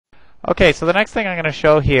Okay, so the next thing I'm going to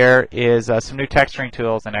show here is some new texturing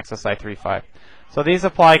tools in XSI 3.5. So these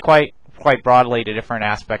apply quite broadly to different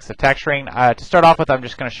aspects of texturing. To start off with, I'm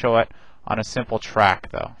just going to show it on a simple track,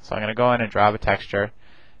 though. So I'm going to go in and grab a texture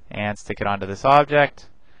and stick it onto this object,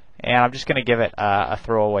 and I'm just going to give it a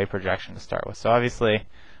throwaway projection to start with. So obviously,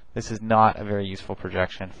 this is not a very useful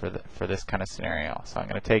projection for this kind of scenario. So I'm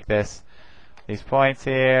going to take these points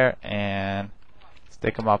here and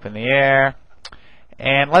stick them up in the air.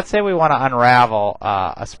 And let's say we want to unravel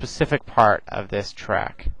a specific part of this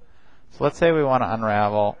track. So let's say we want to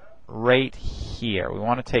unravel right here. We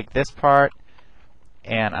want to take this part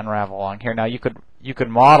and unravel along here. Now you could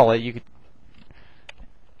model it. You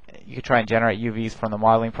could try and generate UVs from the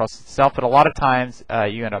modeling process itself, but a lot of times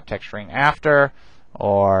you end up texturing after,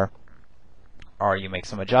 or you make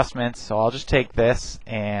some adjustments. So I'll just take this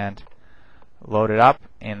and load it up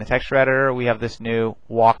in the texture editor. We have this new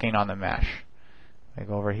walking on the mesh. I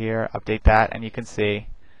go over here, update that, and you can see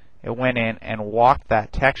it went in and walked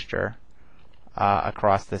that texture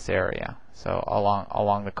across this area, so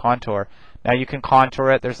along the contour. Now you can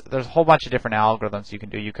contour it. There's a whole bunch of different algorithms you can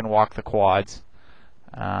do. You can walk the quads,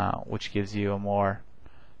 which gives you a more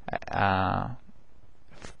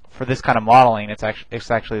for this kind of modeling, it's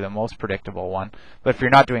actually the most predictable one. But if you're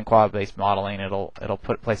not doing quad-based modeling, it'll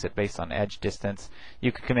place it based on edge distance.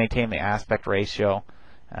 You can maintain the aspect ratio.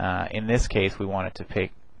 In this case, we want it to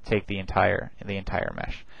take the entire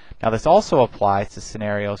mesh. Now, this also applies to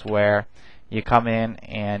scenarios where you come in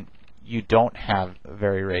and you don't have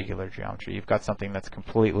very regular geometry. You've got something that's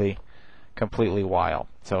completely wild.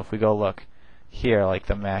 So if we go look here, like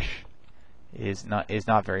the mesh is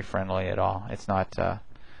not very friendly at all. It's not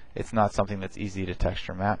something that's easy to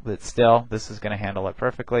texture map, but still, this is going to handle it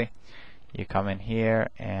perfectly. You come in here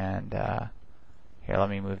and here, let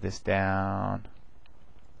me move this down.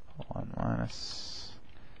 1 minus,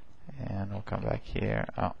 and we'll come back here.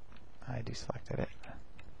 Oh, I deselected it.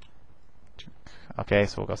 Okay,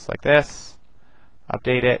 so we'll go select this,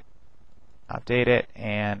 update it,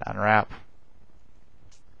 and unwrap.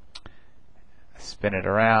 Spin it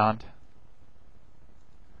around,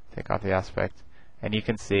 take off the aspect, and you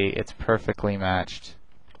can see it's perfectly matched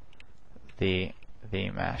the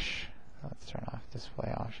mesh. Let's turn off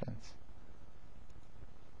display options.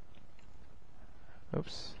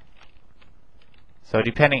 Oops. So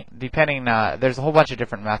depending, there's a whole bunch of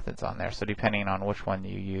different methods on there. So depending on which one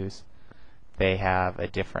you use, they have a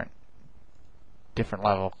different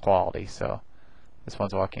level of quality. So this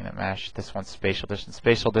one's walking the mesh. This one's spatial distance.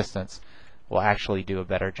 Spatial distance will actually do a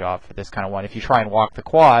better job for this kind of one. If you try and walk the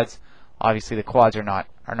quads, obviously the quads are not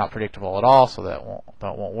predictable at all, so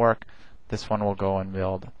that won't work. This one will go and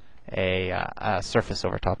build a surface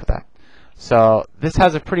over top of that. So this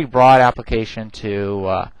has a pretty broad application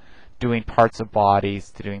to doing parts of bodies,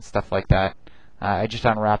 to doing stuff like that. I just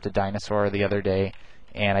unwrapped a dinosaur the other day,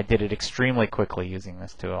 and I did it extremely quickly using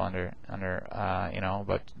this tool. But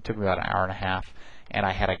it took me about an hour and a half, and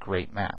I had a great map.